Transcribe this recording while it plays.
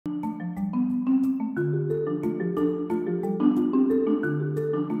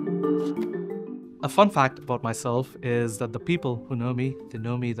A fun fact about myself is that the people who know me, they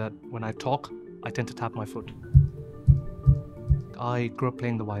know me that when I talk, I tend to tap my foot. I grew up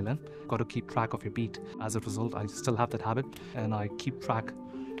playing the violin. Got to keep track of your beat. As a result, I still have that habit, and I keep track,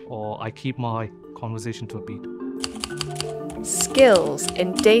 or I keep my conversation to a beat. Skills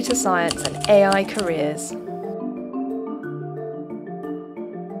in data science and AI careers.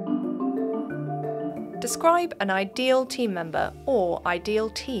 Describe an ideal team member or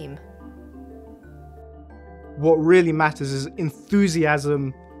ideal team. What really matters is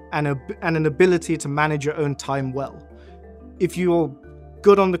enthusiasm and an ability to manage your own time well. If you're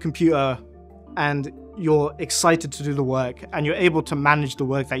good on the computer and you're excited to do the work and you're able to manage the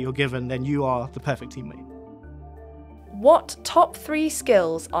work that you're given, then you are the perfect teammate. What top 3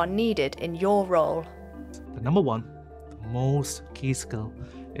 skills are needed in your role? The number one, the most key skill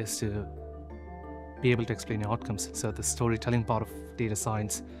is to be able to explain your outcomes. So the storytelling part of data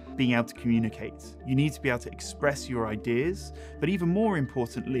science. Being able to communicate. You need to be able to express your ideas, but even more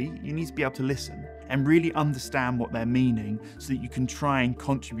importantly, you need to be able to listen and really understand what they're meaning so that you can try and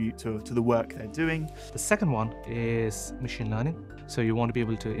contribute to the work they're doing. The second one is machine learning. So you want to be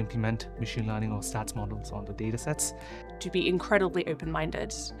able to implement machine learning or stats models on the data sets. To be incredibly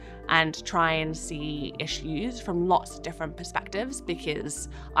open-minded and try and see issues from lots of different perspectives, because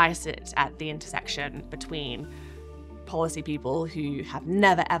I sit at the intersection between policy people who have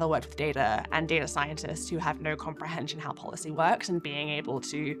never ever worked with data and data scientists who have no comprehension how policy works, and being able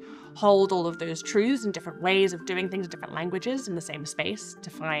to hold all of those truths and different ways of doing things in different languages in the same space to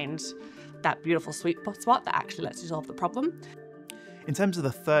find that beautiful sweet spot that actually lets you solve the problem. In terms of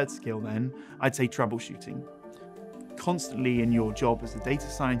the third skill then, I'd say troubleshooting. Constantly in your job as a data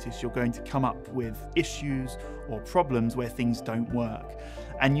scientist, you're going to come up with issues or problems where things don't work.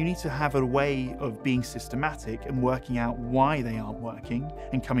 And you need to have a way of being systematic and working out why they aren't working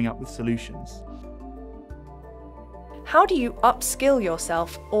and coming up with solutions. How do you upskill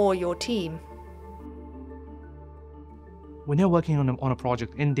yourself or your team? When you're working on a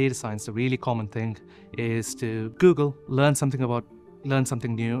project in data science, the really common thing is to Google, learn something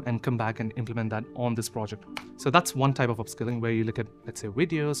new, and come back and implement that on this project. So that's one type of upskilling, where you look at, let's say,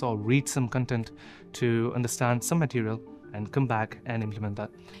 videos or read some content to understand some material and come back and implement that.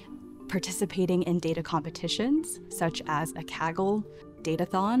 Participating in data competitions, such as a Kaggle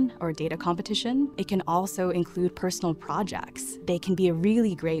datathon or data competition. It can also include personal projects. They can be a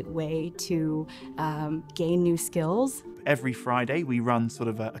really great way to gain new skills. Every Friday we run sort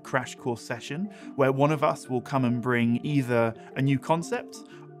of a crash course session where one of us will come and bring either a new concept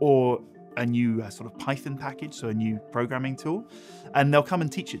or a new sort of Python package, so a new programming tool, and they'll come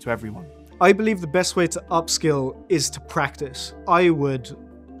and teach it to everyone. I believe the best way to upskill is to practice. I would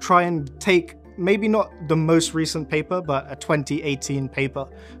try and take maybe not the most recent paper, but a 2018 paper,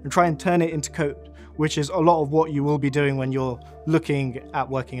 and try and turn it into code, which is a lot of what you will be doing when you're looking at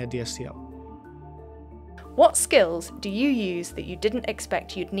working at DSTL. What skills do you use that you didn't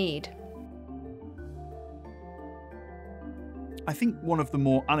expect you'd need? I think one of the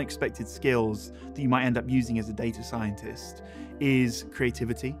more unexpected skills that you might end up using as a data scientist is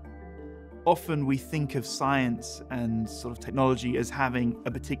creativity. Often we think of science and sort of technology as having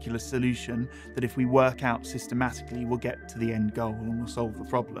a particular solution that if we work out systematically, we'll get to the end goal and we'll solve the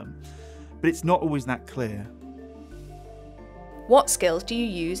problem. But it's not always that clear. What skills do you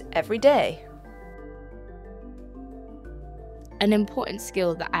use every day? An important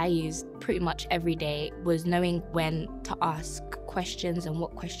skill that I used pretty much every day was knowing when to ask questions and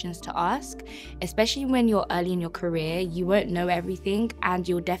what questions to ask. Especially when you're early in your career, you won't know everything and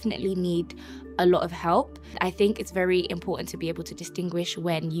you'll definitely need a lot of help. I think it's very important to be able to distinguish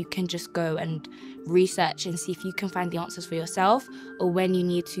when you can just go and research and see if you can find the answers for yourself, or when you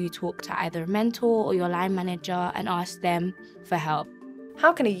need to talk to either a mentor or your line manager and ask them for help.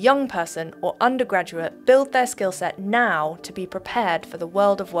 How can a young person or undergraduate build their skill set now to be prepared for the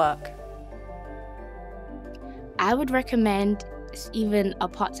world of work? I would recommend even a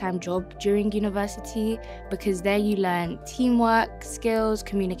part-time job during university, because there you learn teamwork skills,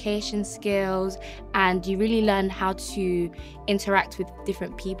 communication skills, and you really learn how to interact with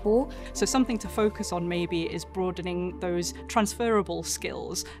different people. So something to focus on maybe is broadening those transferable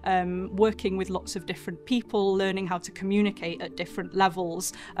skills, working with lots of different people, learning how to communicate at different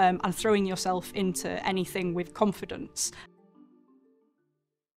levels, and throwing yourself into anything with confidence.